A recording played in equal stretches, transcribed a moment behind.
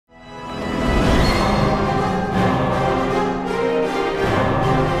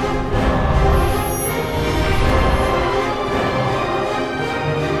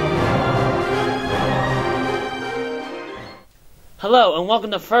Hello and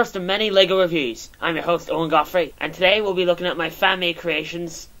welcome to the first of many LEGO reviews. I'm your host Owen Godfrey, and today we'll be looking at my fan-made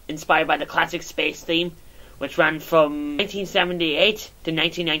creations inspired by the classic space theme, which ran from 1978 to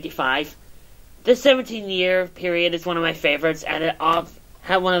 1995. This 17-year period is one of my favorites, and it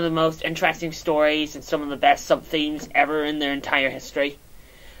had one of the most interesting stories and some of the best sub-themes ever in their entire history.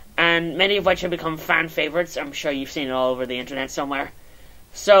 And many of which have become fan favorites. I'm sure you've seen it all over the internet somewhere.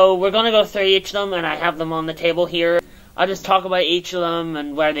 So we're going to go through each of them, and I have them on the table here. I'll just talk about each of them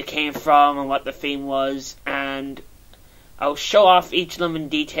and where they came from and what the theme was, and I'll show off each of them in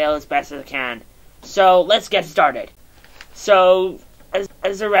detail as best as I can. So let's get started. So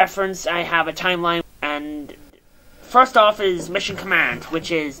as a reference, I have a timeline, and first off is Mission Command,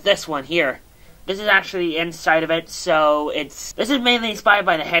 which is this one here. This is actually inside of it, so this is mainly inspired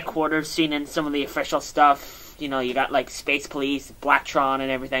by the headquarters seen in some of the official stuff. You know, you got like Space Police, Blacktron, and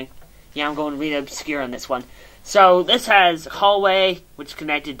everything. Yeah, I'm going really obscure on this one. So this has hallway, which is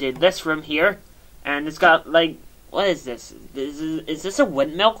connected to this room here, and it's got like, what is this? Is this a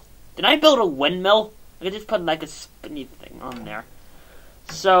windmill? Did I build a windmill? I could just put like a spinny thing on there.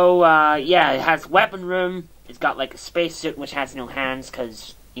 So yeah, it has weapon room. It's got like a spacesuit which has no hands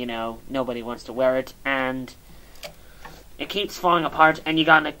because, you know, nobody wants to wear it, and it keeps falling apart. And you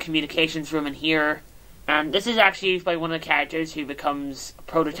got a communications room in here, and this is actually used by one of the characters who becomes a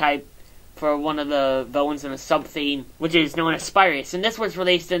prototype for one of the villains in a sub-theme, which is known as Spyrius. And this was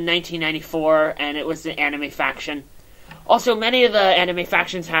released in 1994, and it was the enemy faction. Also, many of the enemy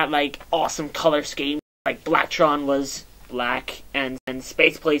factions had, like, awesome color schemes. Like, Blacktron was black, and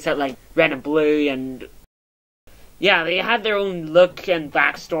Space Police had, like, red and blue, and yeah, they had their own look and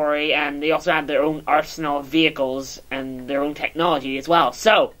backstory, and they also had their own arsenal of vehicles and their own technology as well.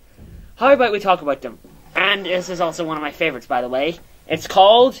 So, how about we talk about them? And this is also one of my favorites, by the way. It's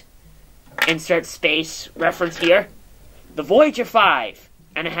called, insert space reference here, the Voyager 5,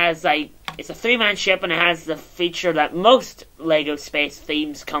 and it has like, it's a 3-man ship, and it has the feature that most LEGO space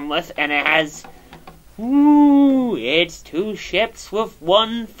themes come with, and it has, it's 2 ships with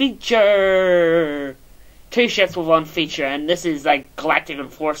 1 feature. 2 ships with 1 feature, and this is like Galactic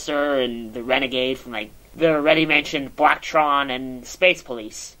Enforcer and the Renegade from like the already mentioned Blacktron and Space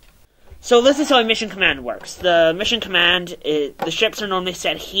Police. So this is how Mission Command works. The Mission Command, the ships are normally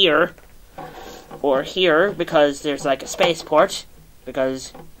set here, or here, because there's like a spaceport,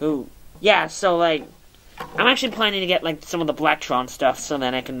 because, yeah, so like, I'm actually planning to get like some of the Blacktron stuff, so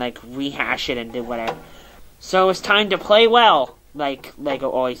then I can like rehash it and do whatever. So it's time to play well, like LEGO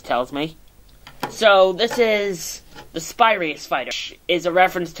always tells me. So this is the Spyrius fighter, which is a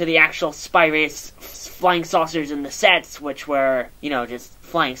reference to the actual Spyrius flying saucers in the sets, which were, you know, just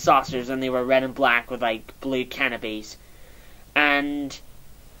flying saucers, and they were red and black with like blue canopies. And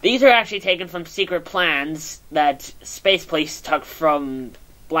these are actually taken from secret plans that Space Police took from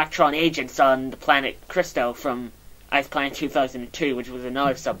Blacktron agents on the planet Cristo from Ice Planet 2002, which was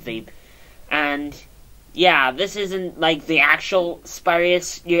another sub-theme. And yeah, this isn't like the actual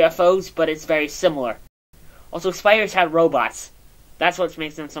Spyrius UFOs, but it's very similar. Also, Spyrius had robots. That's what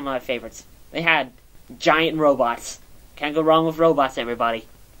makes them some of my favorites. They had giant robots. Can't go wrong with robots, everybody.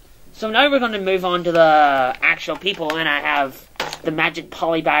 So now we're going to move on to the actual people, and I have the magic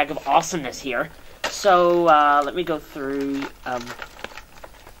polybag of awesomeness here. So let me go through.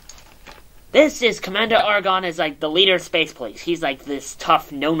 This is Commander Argon, as like the leader of Space Police. He's like this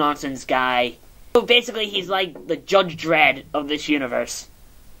tough, no-nonsense guy. So basically, he's like the Judge Dredd of this universe.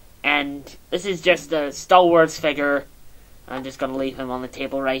 And this is just a stalwart figure. I'm just going to leave him on the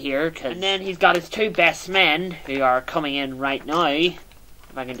table right here. And then he's got his 2 best men, who are coming in right now.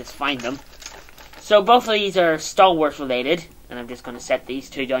 If I can just find them. So both of these are stalwart related. And I'm just going to set these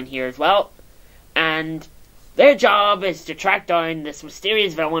 2 down here as well. And their job is to track down this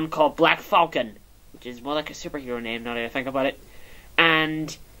mysterious villain called Black Falcon, which is more like a superhero name now that I think about it.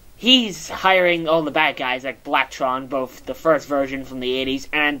 And he's hiring all the bad guys like Blacktron, both the first version from the 80s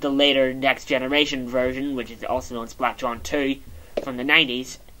and the later next generation version, which is also known as Blacktron 2 from the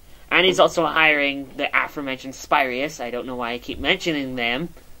 90s. And he's also hiring the aforementioned Spyrius. I don't know why I keep mentioning them.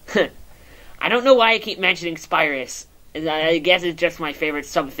 I don't know why I keep mentioning Spyrius. I guess it's just my favorite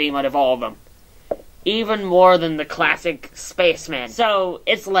sub-theme out of all of them. Even more than the classic spacemen. So,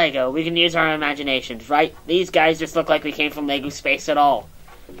 it's LEGO. We can use our imaginations, right? These guys just look like they came from LEGO space at all.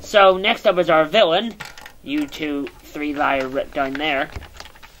 So, next up is our villain. You 2, 3 that are down there.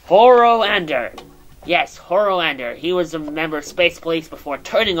 Horoander. Yes, Horoander. He was a member of Space Police before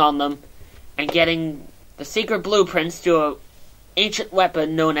turning on them and getting the secret blueprints to an ancient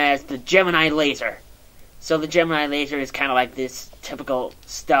weapon known as the Gemini Laser. So the Gemini laser is kind of like this typical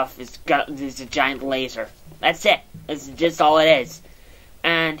stuff. It's a giant laser. That's it. That's just all it is.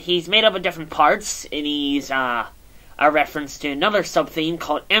 And he's made up of different parts, and he's a reference to another sub-theme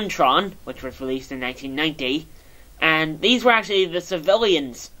called Mtron, which was released in 1990. And these were actually the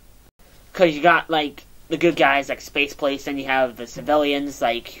civilians. Because you got, like, the good guys like Space Police, and you have the civilians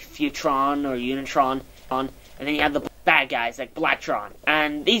like Futron or Unitron, and then you have the bad guys like Blacktron.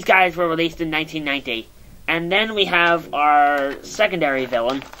 And these guys were released in 1990. And then we have our secondary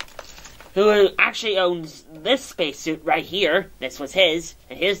villain, who actually owns this spacesuit right here. This was his,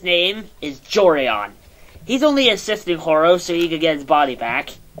 and his name is Jorion. He's only assisting Horo so he could get his body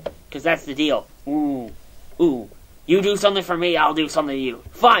back, because that's the deal. Ooh, you do something for me, I'll do something to you.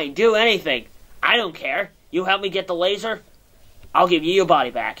 Fine, do anything. I don't care. You help me get the laser, I'll give you your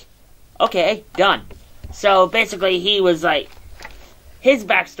body back. Okay, done. So basically he was like, his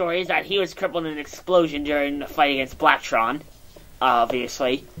backstory is that he was crippled in an explosion during the fight against Blacktron,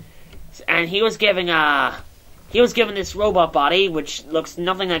 obviously. And he was given this robot body, which looks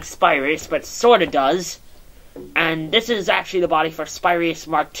nothing like Spyrius, but sorta does. And this is actually the body for Spyrius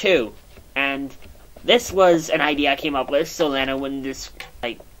Mark II. And this was an idea I came up with, so then I wouldn't just,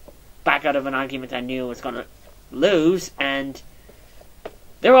 like, back out of an argument I knew I was gonna lose. And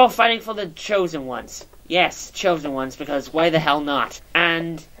they're all fighting for the Chosen Ones. Yes, Chosen Ones, because why the hell not?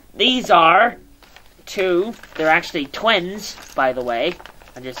 And these are two, they're actually twins, by the way.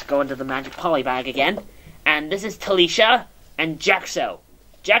 I'll just go into the magic polybag again. And this is Talisha and Jaxo.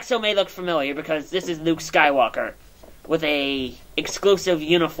 Jaxo may look familiar because this is Luke Skywalker with a exclusive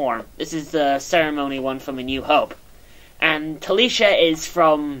uniform. This is the ceremony one from A New Hope. And Talisha is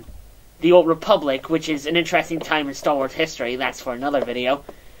from the Old Republic, which is an interesting time in Star Wars history. That's for another video.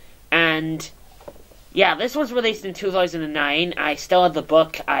 And yeah, this was released in 2009. I still have the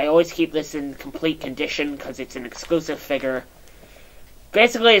book. I always keep this in complete condition because it's an exclusive figure.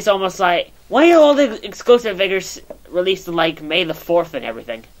 Basically, it's almost like, why are all the exclusive figures released in, like, May the 4th and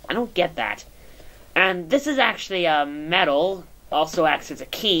everything? I don't get that. And this is actually a metal, also acts as a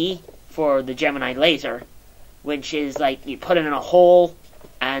key for the Gemini laser, which is, like, you put it in a hole,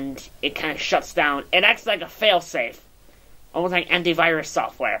 and it kind of shuts down. It acts like a failsafe, almost like antivirus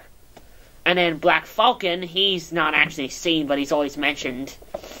software. And then Black Falcon, he's not actually seen, but he's always mentioned.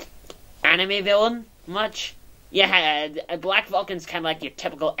 Anime villain? Much? Yeah, Black Falcon's kind of like your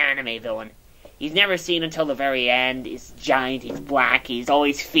typical anime villain. He's never seen until the very end. He's giant, he's black, he's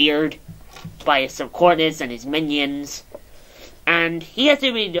always feared by his subordinates and his minions. And he has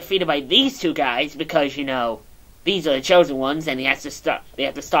to be defeated by these two guys because, you know, these are the Chosen Ones, and they have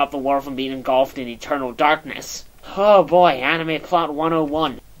to stop the world from being engulfed in eternal darkness. Oh boy, anime plot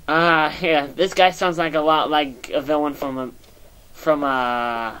 101. Yeah, this guy sounds like a lot like a villain from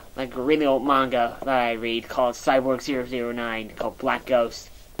like a really old manga that I read called Cyborg 009, called Black Ghost.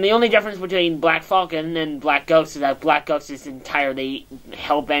 And the only difference between Black Falcon and Black Ghost is that Black Ghost is entirely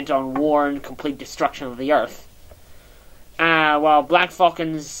hell-bent on war and complete destruction of the Earth. While Black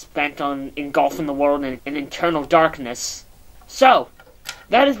Falcon's bent on engulfing the world in eternal darkness. So,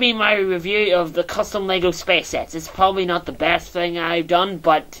 that has been my review of the custom LEGO space sets. It's probably not the best thing I've done,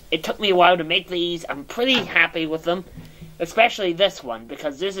 but it took me a while to make these. I'm pretty happy with them. Especially this one,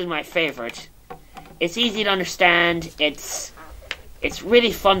 because this is my favorite. It's easy to understand, it's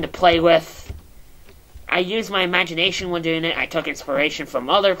really fun to play with. I used my imagination when doing it, I took inspiration from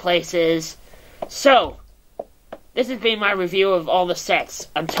other places. So, this has been my review of all the sets.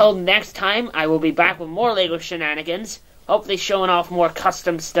 Until next time, I will be back with more LEGO shenanigans. Hopefully showing off more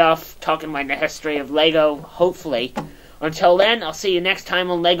custom stuff, talking about the history of LEGO, hopefully. Until then, I'll see you next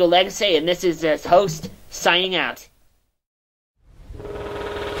time on LEGO Legacy, and this is this host, signing out.